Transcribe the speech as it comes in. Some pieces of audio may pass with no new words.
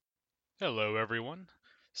Hello, everyone.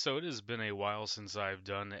 So it has been a while since I've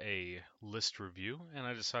done a list review, and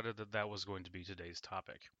I decided that that was going to be today's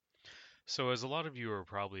topic. So, as a lot of you are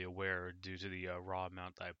probably aware due to the raw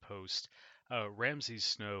amount that I post, Ramsay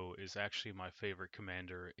Snow is actually my favorite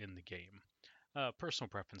commander in the game. Personal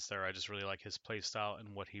preference there, I just really like his playstyle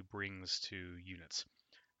and what he brings to units.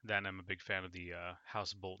 Then I'm a big fan of the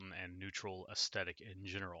House Bolton and neutral aesthetic in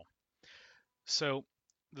general. So,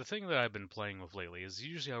 the thing that I've been playing with lately is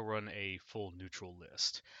usually I'll run a full neutral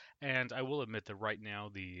list. And I will admit that right now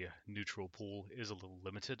the neutral pool is a little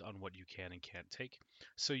limited on what you can and can't take.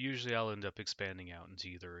 So usually I'll end up expanding out into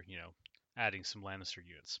either, adding some Lannister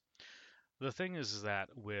units. The thing is that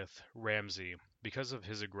with Ramsay, because of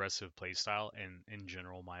his aggressive playstyle and in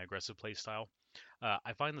general my aggressive playstyle,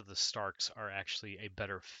 I find that the Starks are actually a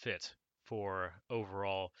better fit for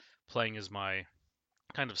overall playing as my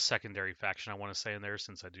kind of secondary faction I want to say in there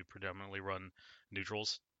since I do predominantly run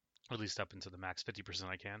neutrals, at least up into the max 50%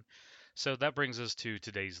 I can. So that brings us to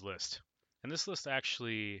today's list. And this list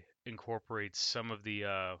actually incorporates some of the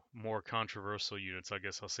more controversial units, I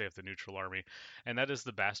guess I'll say, of the neutral army, and that is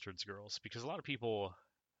the Bastards Girls, because a lot of people,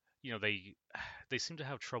 they seem to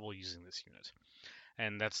have trouble using this unit,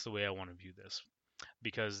 and that's the way I want to view this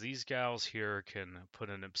because these gals here can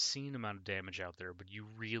put an obscene amount of damage out there, but you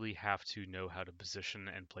really have to know how to position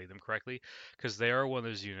and play them correctly because they are one of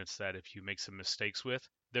those units that if you make some mistakes with,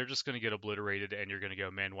 they're just going to get obliterated and you're going to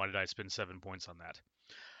go, man, why did I spend 7 points on that?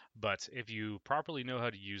 But if you properly know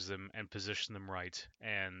how to use them and position them right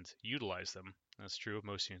and utilize them, that's true of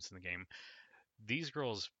most units in the game, these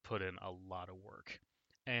girls put in a lot of work.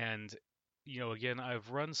 And again, I've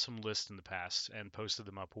run some lists in the past and posted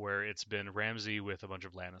them up where it's been Ramsay with a bunch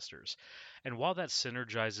of Lannisters. And while that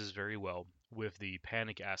synergizes very well with the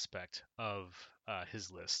panic aspect of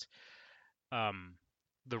his list, um,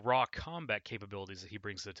 the raw combat capabilities that he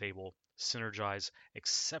brings to the table synergize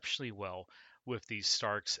exceptionally well with these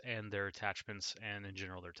Starks and their attachments and in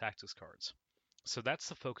general their tactics cards. So that's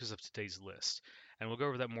the focus of today's list. And we'll go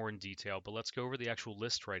over that more in detail, but let's go over the actual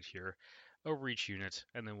list right here over each unit,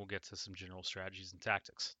 and then we'll get to some general strategies and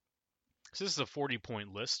tactics. So this is a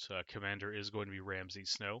 40-point list. Commander is going to be Ramsay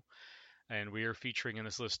Snow, and we are featuring in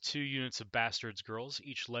this list 2 units of Bastards Girls,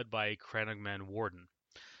 each led by a Cranagman Warden.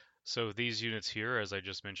 So these units here, as I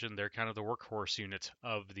just mentioned, they're kind of the workhorse unit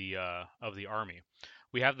of the army.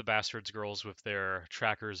 We have the Bastards Girls with their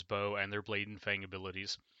Tracker's Bow and their Blade and Fang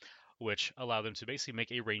abilities, which allow them to basically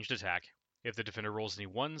make a ranged attack. If the defender rolls any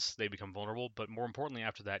ones, they become vulnerable, but more importantly,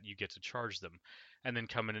 after that, you get to charge them, and then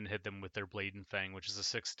come in and hit them with their Blade and Fang, which is a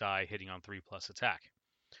 6 die hitting on 3+ attack.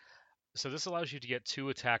 So this allows you to get 2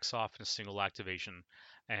 attacks off in a single activation,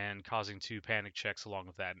 and causing 2 panic checks along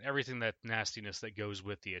with that, and everything that nastiness that goes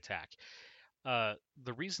with the attack.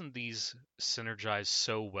 The reason these synergize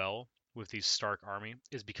so well with the Stark army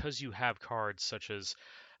is because you have cards such as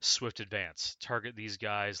Swift Advance. Target these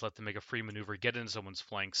guys, let them make a free maneuver, get into someone's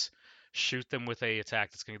flanks, shoot them with a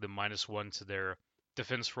attack that's going to give them -1 to their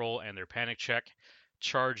defense roll and their panic check.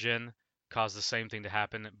 Charge in, cause the same thing to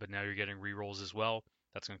happen, but now you're getting rerolls as well.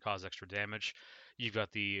 That's going to cause extra damage. You've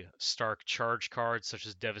got the Stark charge cards such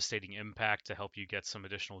as Devastating Impact to help you get some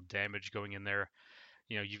additional damage going in there.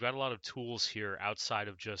 You've got a lot of tools here outside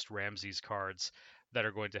of just Ramsay's cards that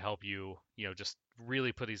are going to help you, just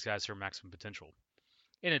really put these guys to their maximum potential.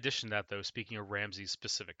 In addition to that, though, speaking of Ramsay's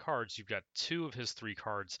specific cards, you've got 2 of his 3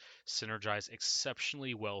 cards synergize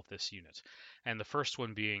exceptionally well with this unit. And the first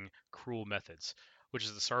one being Cruel Methods, which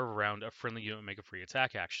is the start of a round, a friendly unit will make a free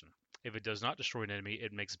attack action. If it does not destroy an enemy,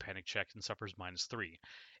 it makes a panic check and suffers -3.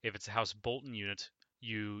 If it's a House Bolton unit,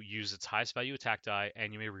 you use its highest value attack die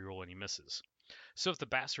and you may reroll any misses. So if the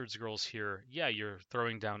Bastards Girls here, yeah, you're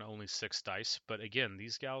throwing down only 6 dice, but again,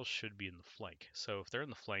 these gals should be in the flank. So if they're in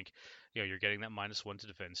the flank, you're getting that -1 to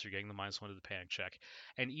defense, you're getting the -1 to the panic check,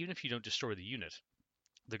 and even if you don't destroy the unit,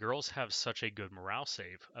 the girls have such a good morale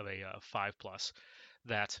save of a 5+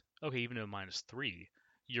 that, okay, even at a -3,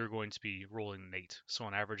 you're going to be rolling an 8. So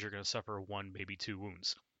on average, you're going to suffer 1, maybe 2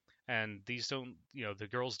 wounds. And these don't, the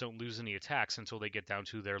girls don't lose any attacks until they get down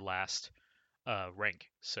to their last rank.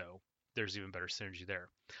 So there's even better synergy there.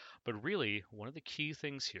 But really, one of the key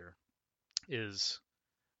things here is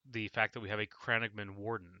the fact that we have a Cranagman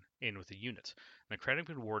Warden in with a unit. And the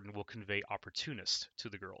Cranagman Warden will convey Opportunist to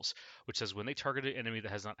the girls, which says when they target an enemy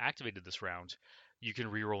that has not activated this round, you can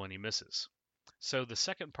reroll any misses. So the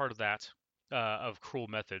second part of that, of Cruel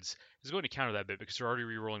Methods, is going to counter that bit because you're already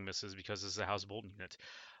rerolling misses because this is a House Bolton unit.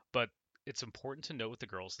 But it's important to note with the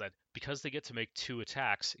girls that because they get to make 2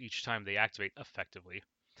 attacks each time they activate effectively,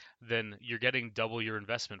 then you're getting double your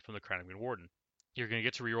investment from the Cranagman Warden. You're going to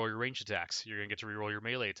get to reroll your range attacks. You're going to get to reroll your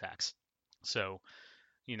melee attacks. So,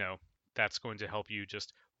 you know, that's going to help you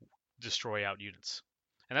just destroy out units.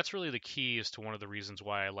 And that's really the key as to one of the reasons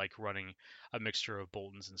why I like running a mixture of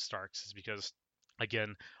Boltons and Starks, is because,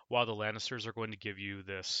 again, while the Lannisters are going to give you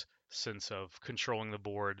this sense of controlling the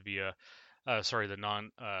board via,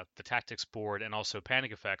 the tactics board and also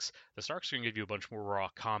panic effects, the Starks are going to give you a bunch more raw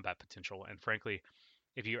combat potential. And frankly,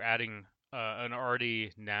 if you're adding an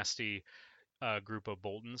already nasty group of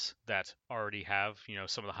Boltons that already have,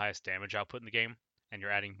 some of the highest damage output in the game, and you're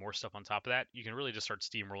adding more stuff on top of that, you can really just start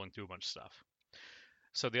steamrolling through a bunch of stuff.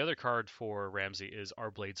 So the other card for Ramsey is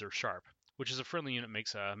Our Blades Are Sharp, which is a friendly unit that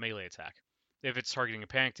makes a melee attack. If it's targeting a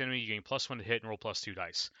panicked enemy, you gain +1 to hit and roll +2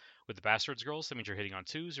 dice. With the Bastards Girls, that means you're hitting on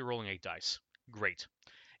 2s, you're rolling 8 dice. Great.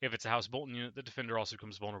 If it's a House Bolton unit, the Defender also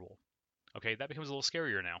becomes vulnerable. Okay, that becomes a little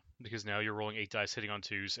scarier now, because now you're rolling 8 dice hitting on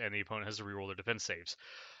 2s, and the opponent has to reroll their defense saves.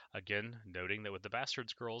 Again, noting that with the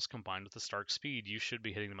Bastards Girls combined with the Stark speed, you should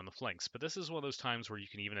be hitting them on the flanks. But this is one of those times where you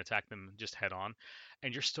can even attack them just head on,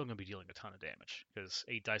 and you're still going to be dealing a ton of damage. Because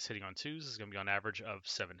 8 dice hitting on 2s is going to be on average of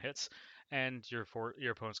 7 hits, and your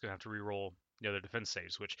opponent's going to have to reroll the other defense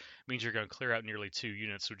saves, which means you're going to clear out nearly 2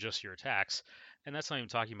 units with just your attacks. And that's not even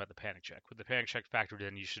talking about the panic check. With the panic check factored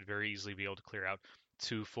in, you should very easily be able to clear out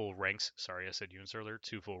 2 full ranks. Sorry, I said units earlier.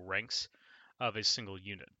 2 full ranks of a single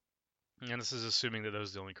unit. And this is assuming that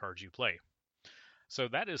those are the only cards you play. So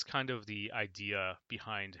that is kind of the idea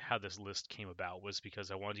behind how this list came about, was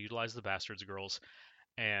because I wanted to utilize the Bastards Girls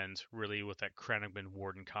and really with that Kranigman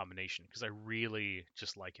Warden combination, because I really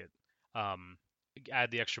just like it. Um,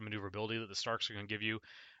 Add the extra maneuverability that the Starks are going to give you,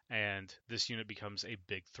 and this unit becomes a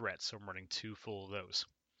big threat. So I'm running 2 full of those.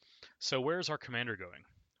 So where's our commander going?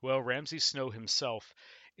 Well, Ramsay Snow himself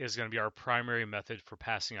is going to be our primary method for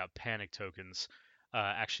passing out panic tokens,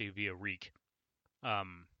 actually via Reek,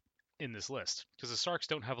 um, in this list, because the Starks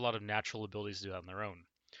don't have a lot of natural abilities to do that on their own.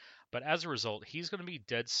 But as a result, he's going to be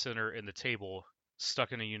dead center in the table,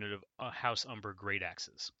 stuck in a unit of House Umber Great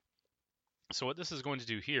Axes. So what this is going to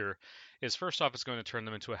do here is, first off, it's going to turn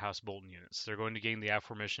them into a House Bolton unit. So they're going to gain the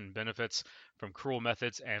aforementioned benefits from Cruel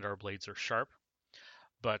Methods and Our Blades Are Sharp.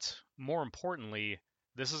 But more importantly,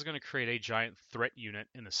 this is going to create a giant threat unit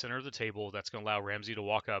in the center of the table that's going to allow Ramsay to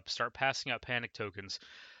walk up, start passing out panic tokens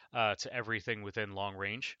to everything within long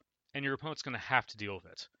range, and your opponent's going to have to deal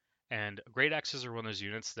with it. And Great Axes are one of those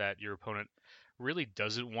units that your opponent really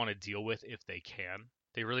doesn't want to deal with if they can.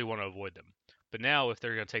 They really want to avoid them. But now, if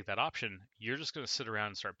they're going to take that option, you're just going to sit around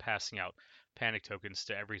and start passing out panic tokens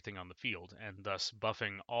to everything on the field, and thus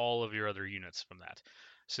buffing all of your other units from that.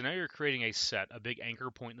 So now you're creating a set, a big anchor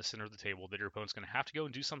point in the center of the table that your opponent's going to have to go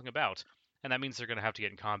and do something about, and that means they're going to have to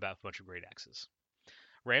get in combat with a bunch of Great Axes.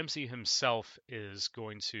 Ramsay himself is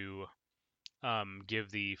going to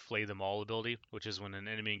give the Flay Them All ability, which is when an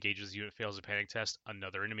enemy engages a unit fails a panic test,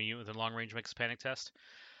 another enemy unit within long range makes a panic test.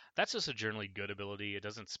 That's just a generally good ability. It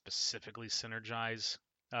doesn't specifically synergize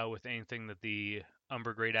with anything that the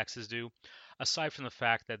Umber Great Axes do, aside from the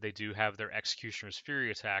fact that they do have their Executioner's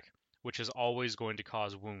Fury attack, which is always going to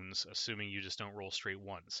cause wounds, assuming you just don't roll straight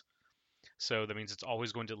ones. So that means it's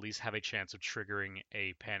always going to at least have a chance of triggering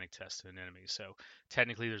a panic test to an enemy. So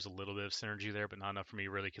technically there's a little bit of synergy there, but not enough for me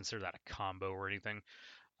to really consider that a combo or anything.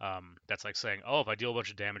 That's like saying, oh, if I deal a bunch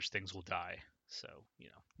of damage, things will die. So,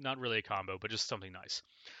 not really a combo, but just something nice.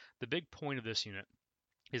 The big point of this unit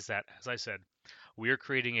is that, as I said, we are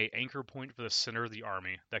creating a anchor point for the center of the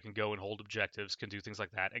army that can go and hold objectives, can do things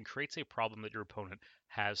like that, and creates a problem that your opponent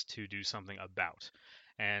has to do something about.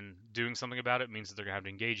 And doing something about it means that they're going to have to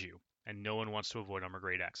engage you, and no one wants to avoid armor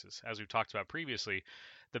Great Axes. As we've talked about previously,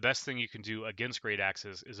 the best thing you can do against Great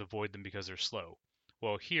Axes is avoid them because they're slow.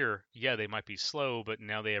 Well, here, yeah, they might be slow, but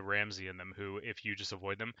now they have Ramsay in them, who, if you just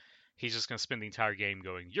avoid them, he's just going to spend the entire game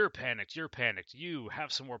going, you're panicked, you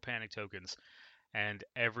have some more panic tokens, and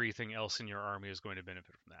everything else in your army is going to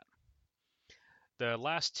benefit from that. The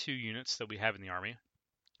last 2 units that we have in the army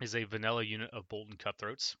is a vanilla unit of Bolton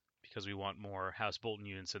Cutthroats, because we want more House Bolton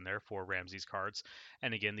units in there for Ramsay's cards.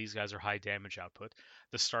 And again, these guys are high damage output.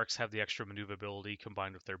 The Starks have the extra maneuverability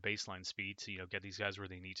combined with their baseline speed to get these guys where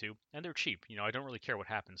they need to, and they're cheap. I don't really care what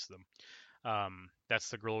happens to them. That's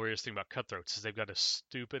the glorious thing about Cutthroats, is they've got a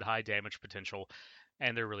stupid high damage potential,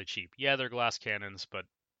 and they're really cheap. Yeah, they're glass cannons, but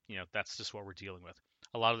that's just what we're dealing with.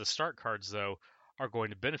 A lot of the start cards, though, are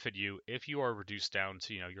going to benefit you if you are reduced down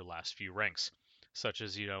to your last few ranks, such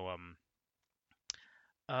as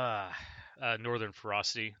uh, Northern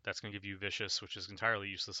Ferocity. That's going to give you Vicious, which is entirely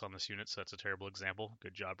useless on this unit, so that's a terrible example.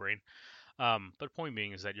 Good job, Brain. But point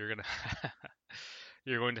being is that you're gonna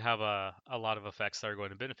you're going to have a lot of effects that are going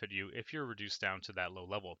to benefit you if you're reduced down to that low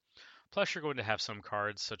level. Plus, you're going to have some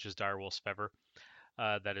cards such as Direwolf's Fever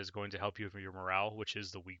that is going to help you with your morale, which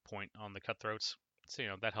is the weak point on the cutthroats. So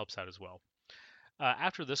that helps out as well.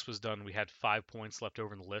 After this was done, we had 5 points left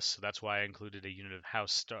over in the list, so that's why I included a unit of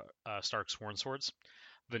Stark Sworn Swords.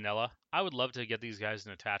 Vanilla. I would love to get these guys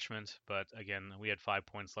an attachment, but again, we had 5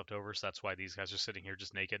 points left over, so that's why these guys are sitting here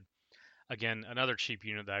just naked. Again, another cheap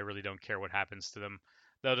unit that I really don't care what happens to them.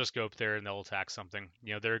 They'll just go up there and they'll attack something.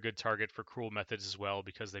 They're a good target for cruel methods as well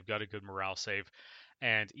because they've got a good morale save.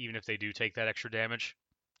 And even if they do take that extra damage,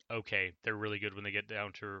 okay, they're really good when they get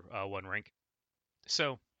down to 1 rank.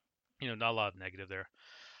 So, not a lot of negative there.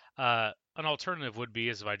 An alternative would be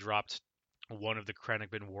is if I dropped one of the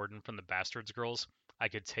Kranigman Warden from the Bastards Girls, I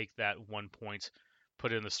could take that 1 point,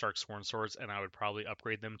 put it in the Stark Sworn Swords, and I would probably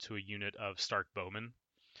upgrade them to a unit of Stark Bowmen.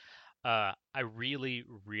 I really,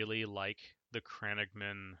 really like the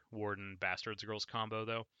Kranigman Warden Bastards Girls combo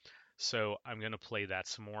though, so I'm gonna play that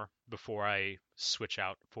some more before I switch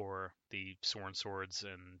out for the Sworn Swords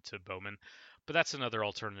and to Bowmen. But that's another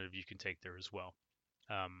alternative you can take there as well.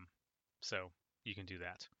 So you can do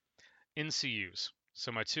that. NCUs.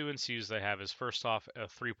 So my two NCUs that I have is first off a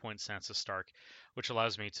 3-point Sansa Stark, which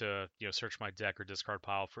allows me to search my deck or discard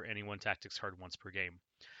pile for any one tactics card once per game.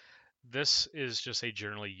 This is just a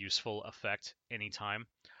generally useful effect anytime,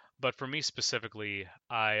 but for me specifically,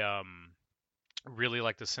 I really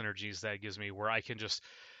like the synergies that it gives me, where I can just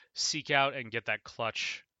seek out and get that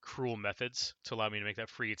clutch cruel methods to allow me to make that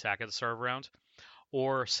free attack at the start of round,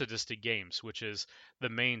 or Sadistic Games, which is the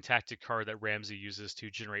main tactic card that Ramsey uses to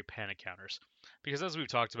generate panic counters. Because as we've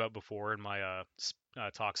talked about before in my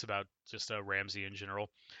talks about just Ramsey in general,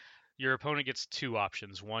 your opponent gets two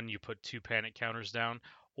options. One, you put 2 panic counters down,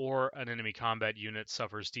 or an enemy combat unit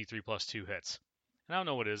suffers D3 plus 2 hits. And I don't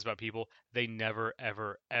know what it is about people. They never,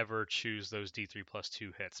 ever, ever choose those D3 plus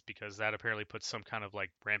 2 hits because that apparently puts some kind of like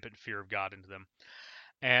rampant fear of God into them.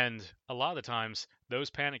 And a lot of the times, those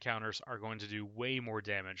panic counters are going to do way more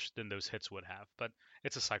damage than those hits would have. But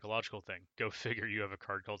it's a psychological thing. Go figure, you have a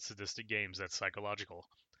card called Sadistic Games that's psychological.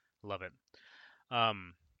 Love it.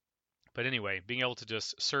 Um, but anyway, being able to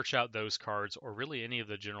just search out those cards or really any of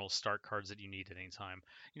the general start cards that you need at any time.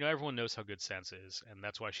 Everyone knows how good Sansa is, and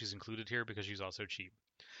that's why she's included here because she's also cheap.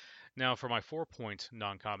 Now, for my 4-point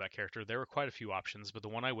non combat character, there were quite a few options, but the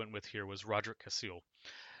one I went with here was Rodrik Casil.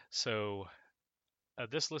 So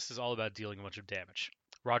this list is all about dealing a bunch of damage.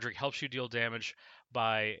 Rodrik helps you deal damage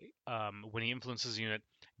by, when he influences a unit,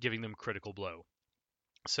 giving them critical blow.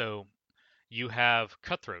 So you have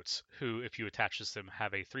Cutthroats, who, if you attach this to them,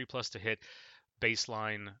 have a 3+ to hit,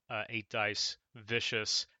 baseline, 8 dice,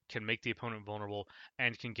 vicious, can make the opponent vulnerable,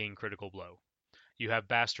 and can gain critical blow. You have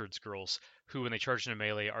Bastards Girls, who, when they charge into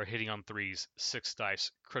melee, are hitting on 3s, 6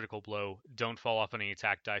 dice, critical blow, don't fall off any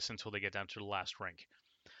attack dice until they get down to the last rank.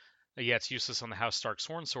 Yeah, it's useless on the House Stark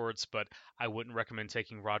Sworn Swords, but I wouldn't recommend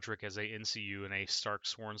taking Rodrik as a NCU in a Stark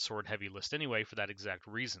Sworn Sword heavy list anyway for that exact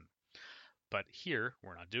reason. But here,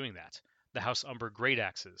 we're not doing that. The House Umber Great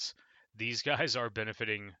Axes. These guys are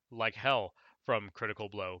benefiting like hell from Critical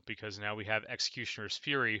Blow because now we have Executioner's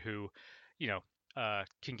Fury who,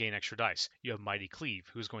 can gain extra dice. You have Mighty Cleave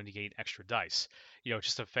who's going to gain extra dice.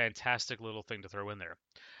 Just a fantastic little thing to throw in there.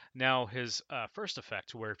 Now, his first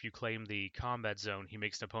effect, where if you claim the combat zone, he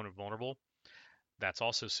makes an opponent vulnerable, that's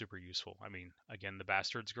also super useful. I mean, again, the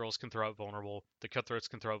Bastards Girls can throw out vulnerable, the Cutthroats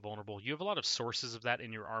can throw out vulnerable. You have a lot of sources of that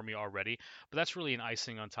in your army already, but that's really an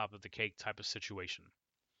icing on top of the cake type of situation.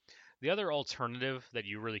 The other alternative that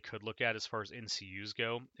you really could look at as far as NCUs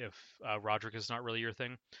go, if Rodrik is not really your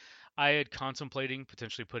thing, I had contemplating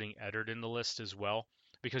potentially putting Eddard in the list as well,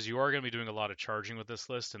 because you are going to be doing a lot of charging with this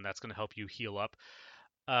list, and that's going to help you heal up.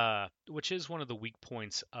 Which is one of the weak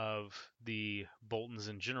points of the Boltons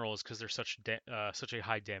in general, is because they're such a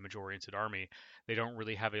high damage oriented army. They don't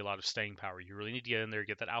really have a lot of staying power. You really need to get in there,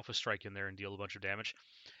 get that Alpha Strike in there, and deal a bunch of damage.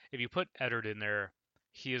 If you put Eddard in there,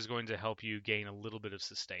 he is going to help you gain a little bit of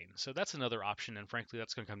sustain. So that's another option, and frankly,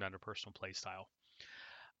 that's going to come down to personal playstyle.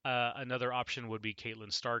 Another option would be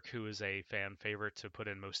Caitlyn Stark, who is a fan favorite to put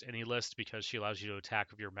in most any list because she allows you to attack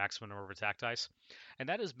with your maximum number of attack dice, and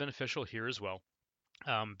that is beneficial here as well.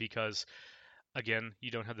 Because again, you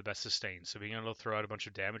don't have the best sustain, so being able to throw out a bunch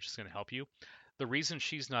of damage is going to help you. The reason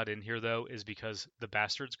she's not in here though is because the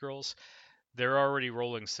Bastards Girls, they're already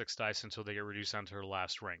rolling 6 dice until they get reduced down to her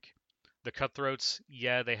last rank. The Cutthroats,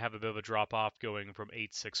 yeah, they have a bit of a drop off going from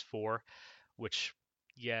 864, which,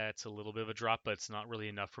 yeah, it's a little bit of a drop, but it's not really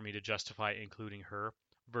enough for me to justify including her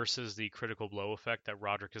versus the critical blow effect that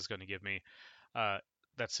Rodrik is going to give me, that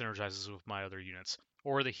synergizes with my other units,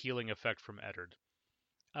 or the healing effect from Eddard.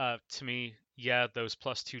 To me, yeah, those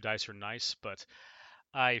 +2 dice are nice, but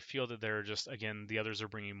I feel that they're just, again, the others are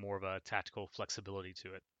bringing more of a tactical flexibility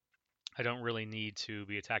to it. I don't really need to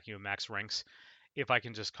be attacking with max ranks if I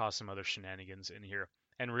can just cause some other shenanigans in here.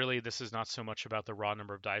 And really, this is not so much about the raw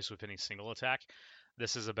number of dice with any single attack.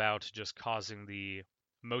 This is about just causing the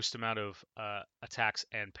most amount of attacks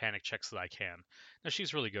and panic checks that I can. Now,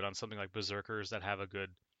 she's really good on something like Berserkers that have a good,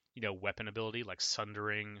 weapon ability like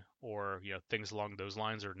Sundering or, things along those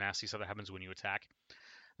lines, or nasty stuff that happens when you attack.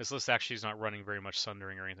 This list actually is not running very much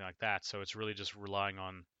Sundering or anything like that, so it's really just relying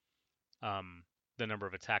on um, the number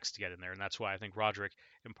of attacks to get in there. And that's why I think Roderick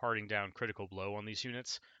imparting down critical blow on these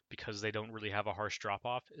units, because they don't really have a harsh drop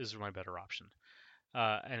off, is my better option.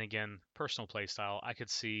 And again, personal playstyle, I could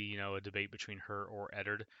see, a debate between her or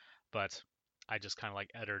Eddard, but I just kind of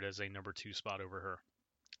like Eddard as a number 2 spot over her.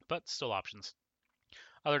 But still options.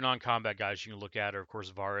 Other non-combat guys you can look at are, of course,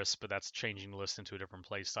 Varus, but that's changing the list into a different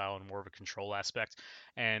playstyle and more of a control aspect.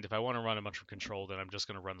 And if I want to run a bunch of control, then I'm just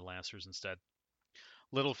going to run the Lancers instead.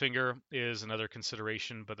 Littlefinger is another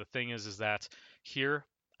consideration, but the thing is that here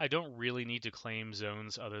I don't really need to claim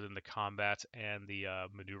zones other than the combat and the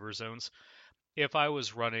maneuver zones. If I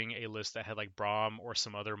was running a list that had like Braum or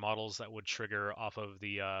some other models that would trigger off of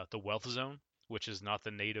the wealth zone, which is not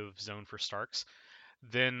the native zone for Starks,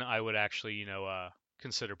 then I would actually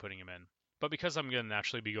consider putting him in. But because I'm going to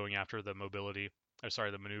naturally be going after the mobility, or sorry,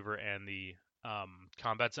 the maneuver and the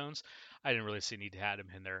combat zones, I didn't really see a need to add him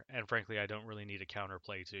in there. And frankly, I don't really need a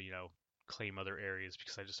counterplay to claim other areas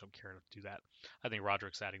because I just don't care enough to do that. I think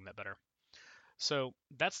Roderick's adding that better. So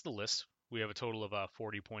that's the list. We have a total of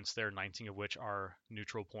 40 points there, 19 of which are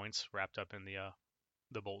neutral points wrapped up in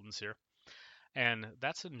the Boltons here. And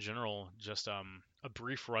that's in general just a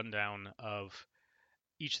brief rundown of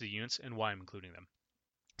each of the units and why I'm including them.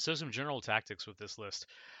 So some general tactics with this list.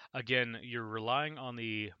 Again, you're relying on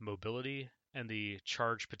the mobility and the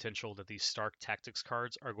charge potential that these Stark Tactics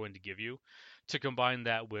cards are going to give you, to combine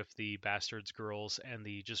that with the Bastards Girls and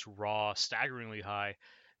the just raw, staggeringly high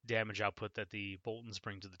damage output that the Boltons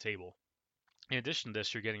bring to the table. In addition to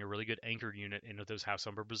this, you're getting a really good anchored unit in with those House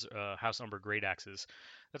Umber Great Axes.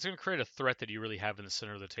 That's going to create a threat that you really have in the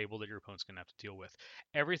center of the table that your opponent's going to have to deal with.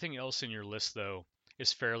 Everything else in your list, though,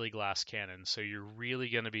 is fairly glass cannon, so you're really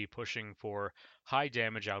going to be pushing for high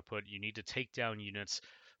damage output. You need to take down units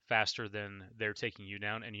faster than they're taking you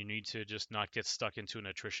down, and you need to just not get stuck into an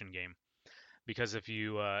attrition game. Because if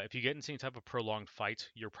you get into any type of prolonged fight,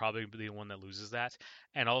 you're probably the one that loses that.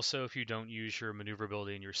 And also, if you don't use your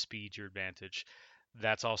maneuverability and your speed to your advantage,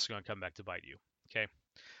 that's also going to come back to bite you. Okay.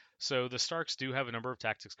 So the Starks do have a number of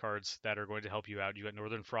tactics cards that are going to help you out. You got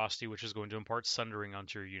Northern Frosty, which is going to impart Sundering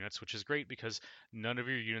onto your units, which is great because none of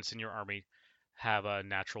your units in your army have a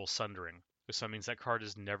natural Sundering. So that means that card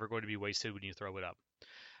is never going to be wasted when you throw it up.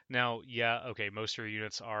 Now, yeah, okay, most of your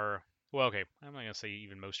units are, well, okay, I'm not going to say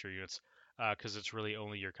even most of your units, because it's really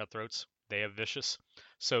only your cutthroats. They have Vicious.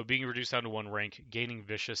 So being reduced down to 1 rank, gaining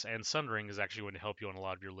Vicious and Sundering is actually going to help you on a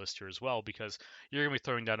lot of your list here as well, because you're going to be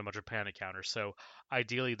throwing down a bunch of panic counters. So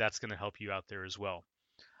ideally, that's going to help you out there as well.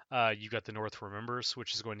 You got the North Remembers,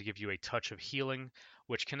 which is going to give you a touch of healing,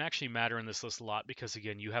 which can actually matter in this list a lot because,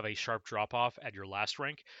 again, you have a sharp drop off at your last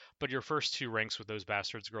rank, but your first 2 ranks with those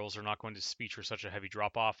Bastards Girls are not going to feature such a heavy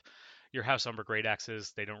drop off. Your House Umber Great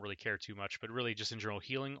Axes, they don't really care too much, but really just in general,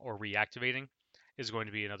 healing or reactivating is going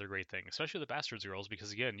to be another great thing, especially the Bastards Girls,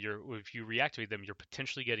 because again, if you reactivate them, you're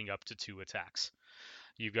potentially getting up to 2 attacks.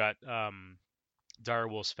 You've got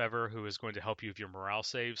Direwolf's Fever, who is going to help you with your morale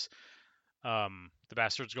saves. The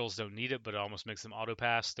Bastards Girls don't need it, but it almost makes them auto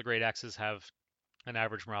pass. The Great Axes have an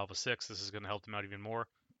average morale of a 6. This is going to help them out even more.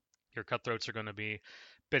 Your Cutthroats are going to be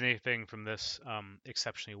benefiting from this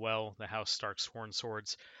exceptionally well. The House Stark's Horn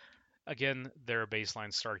Swords, again, they're a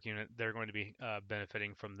baseline Stark unit. They're going to be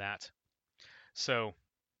benefiting from that. So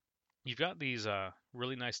you've got these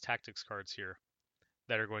really nice tactics cards here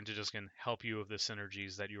that are going to just help you with the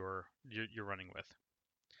synergies that you're running with.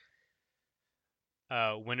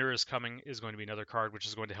 Winter is Coming is going to be another card which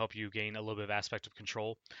is going to help you gain a little bit of aspect of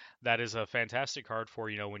control. That is a fantastic card for,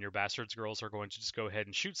 when your Bastards Girls are going to just go ahead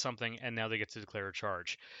and shoot something and now they get to declare a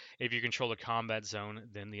charge. If you control a combat zone,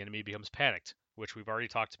 then the enemy becomes panicked, which we've already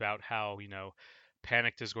talked about how,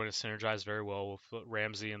 Panicked is going to synergize very well with what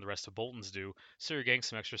Ramsey and the rest of Boltons do, so you're getting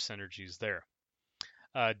some extra synergies there.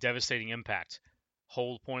 Devastating Impact.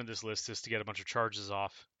 Whole point of this list is to get a bunch of charges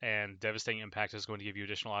off, and Devastating Impact is going to give you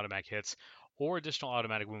additional automatic hits or additional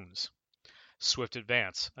automatic wounds. Swift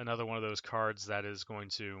Advance, another one of those cards that is going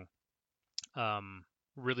to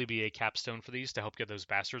really be a capstone for these to help get those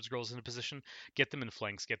Bastards Girls into position, get them in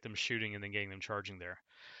flanks, get them shooting, and then getting them charging there.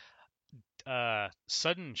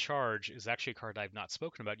 Sudden Charge is actually a card I've not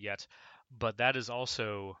spoken about yet, but that is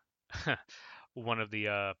also one of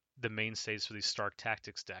the mainstays for the Stark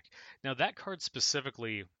Tactics deck. Now that card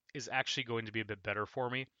specifically is actually going to be a bit better for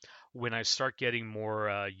me when I start getting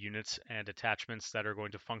more units and attachments that are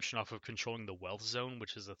going to function off of controlling the Wealth Zone,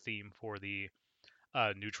 which is a theme for the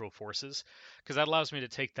neutral forces, because that allows me to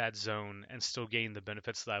take that zone and still gain the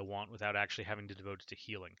benefits that I want without actually having to devote it to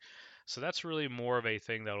healing. So that's really more of a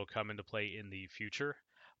thing that will come into play in the future,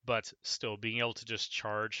 but still being able to just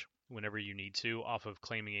charge whenever you need to off of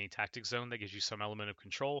claiming a tactic zone that gives you some element of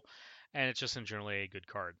control, and it's just in generally a good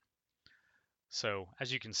card. So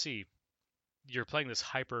as you can see, you're playing this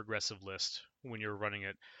hyper aggressive list when you're running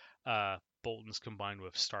it. Boltons combined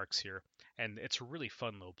with Starks here, and it's a really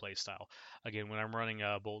fun little play style. Again, when I'm running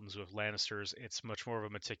Boltons with Lannisters, it's much more of a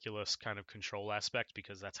meticulous kind of control aspect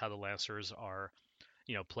because that's how the Lannisters are,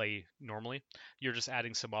 play normally. You're just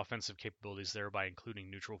adding some offensive capabilities there by including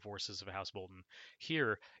neutral forces of House Bolton.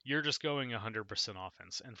 Here, you're just going 100%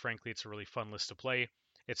 offense, and frankly, it's a really fun list to play.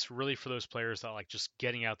 It's really for those players that like just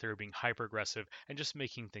getting out there, being hyper aggressive, and just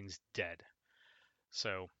making things dead.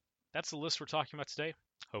 So that's the list we're talking about today.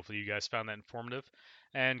 Hopefully, you guys found that informative.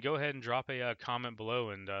 And go ahead and drop a comment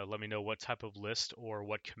below and let me know what type of list or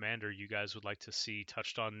what commander you guys would like to see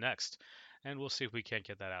touched on next. And we'll see if we can't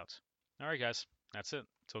get that out. All right, guys, that's it.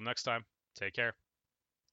 Till next time, take care.